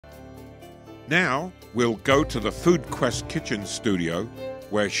Now, we'll go to the Food Quest kitchen studio,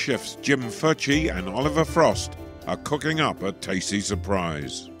 where chefs Jim Furchie and Oliver Frost are cooking up a tasty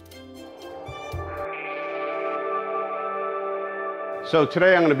surprise. So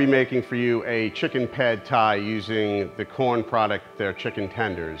today I'm going to be making for you a chicken pad thai using the Quorn product, their chicken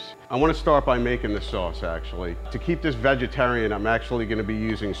tenders. I want to start by making the sauce actually. To keep this vegetarian, I'm actually going to be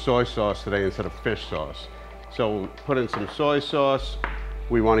using soy sauce today instead of fish sauce. So put in some soy sauce.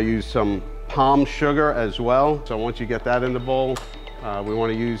 We want to use some palm sugar as well. So once you get that in the bowl, we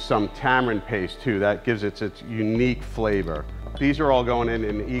want to use some tamarind paste too. That gives it its unique flavor. These are all going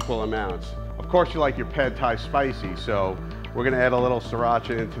in equal amounts. Of course you like your pad thai spicy, so we're going to add a little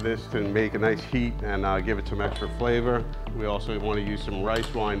sriracha into this to make a nice heat and give it some extra flavor. We also want to use some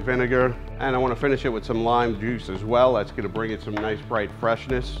rice wine vinegar, and I want to finish it with some lime juice as well. That's going to bring it some nice bright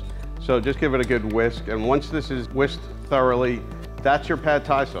freshness. So just give it a good whisk, and once this is whisked thoroughly, that's your pad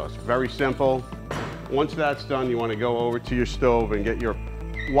thai sauce. Very simple. Once that's done, you want to go over to your stove and get your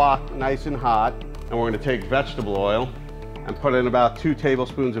wok nice and hot, and we're going to take vegetable oil and put in about 2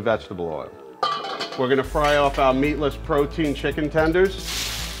 tablespoons of vegetable oil. We're going to fry off our meatless protein chicken tenders.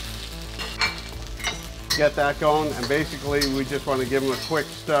 Get that going, and basically we just want to give them a quick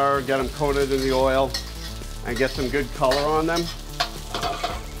stir, get them coated in the oil, and get some good color on them.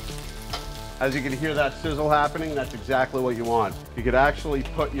 As you can hear that sizzle happening, that's exactly what you want. You could actually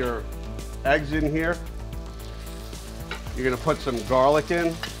put your eggs in here. You're going to put some garlic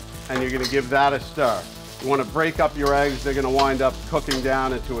in, and you're going to give that a stir. You want to break up your eggs. They're going to wind up cooking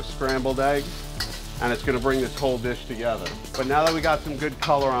down into a scrambled egg, and it's going to bring this whole dish together. But now that we got some good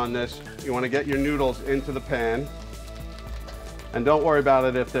color on this, you want to get your noodles into the pan. And don't worry about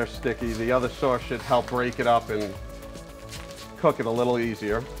it if they're sticky. The other sauce should help break it up and cook it a little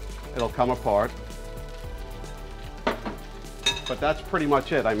easier. It'll come apart. But that's pretty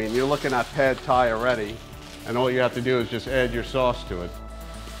much it. I mean, you're looking at pad thai already, and all you have to do is just add your sauce to it.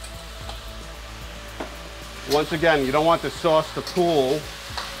 Once again, you don't want the sauce to pool,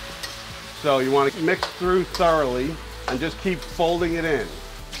 so you want to mix through thoroughly and just keep folding it in.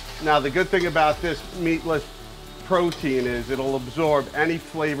 Now, the good thing about this meatless protein is it'll absorb any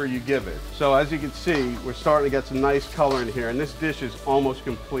flavor you give it. So as you can see, we're starting to get some nice color in here, and this dish is almost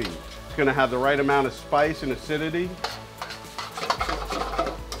complete. It's going to have the right amount of spice and acidity.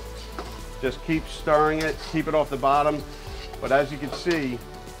 Just keep stirring it, keep it off the bottom. But as you can see,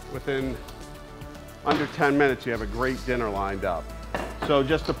 within under 10 minutes, you have a great dinner lined up. So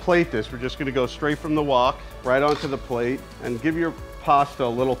just to plate this, we're just going to go straight from the wok right onto the plate and give your pasta a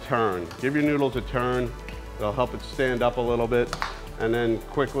little turn. Give your noodles a turn. It'll help it stand up a little bit. And then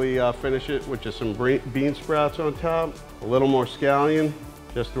quickly finish it with just some bean sprouts on top, a little more scallion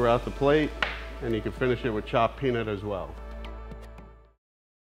just throughout the plate, and you can finish it with chopped peanut as well.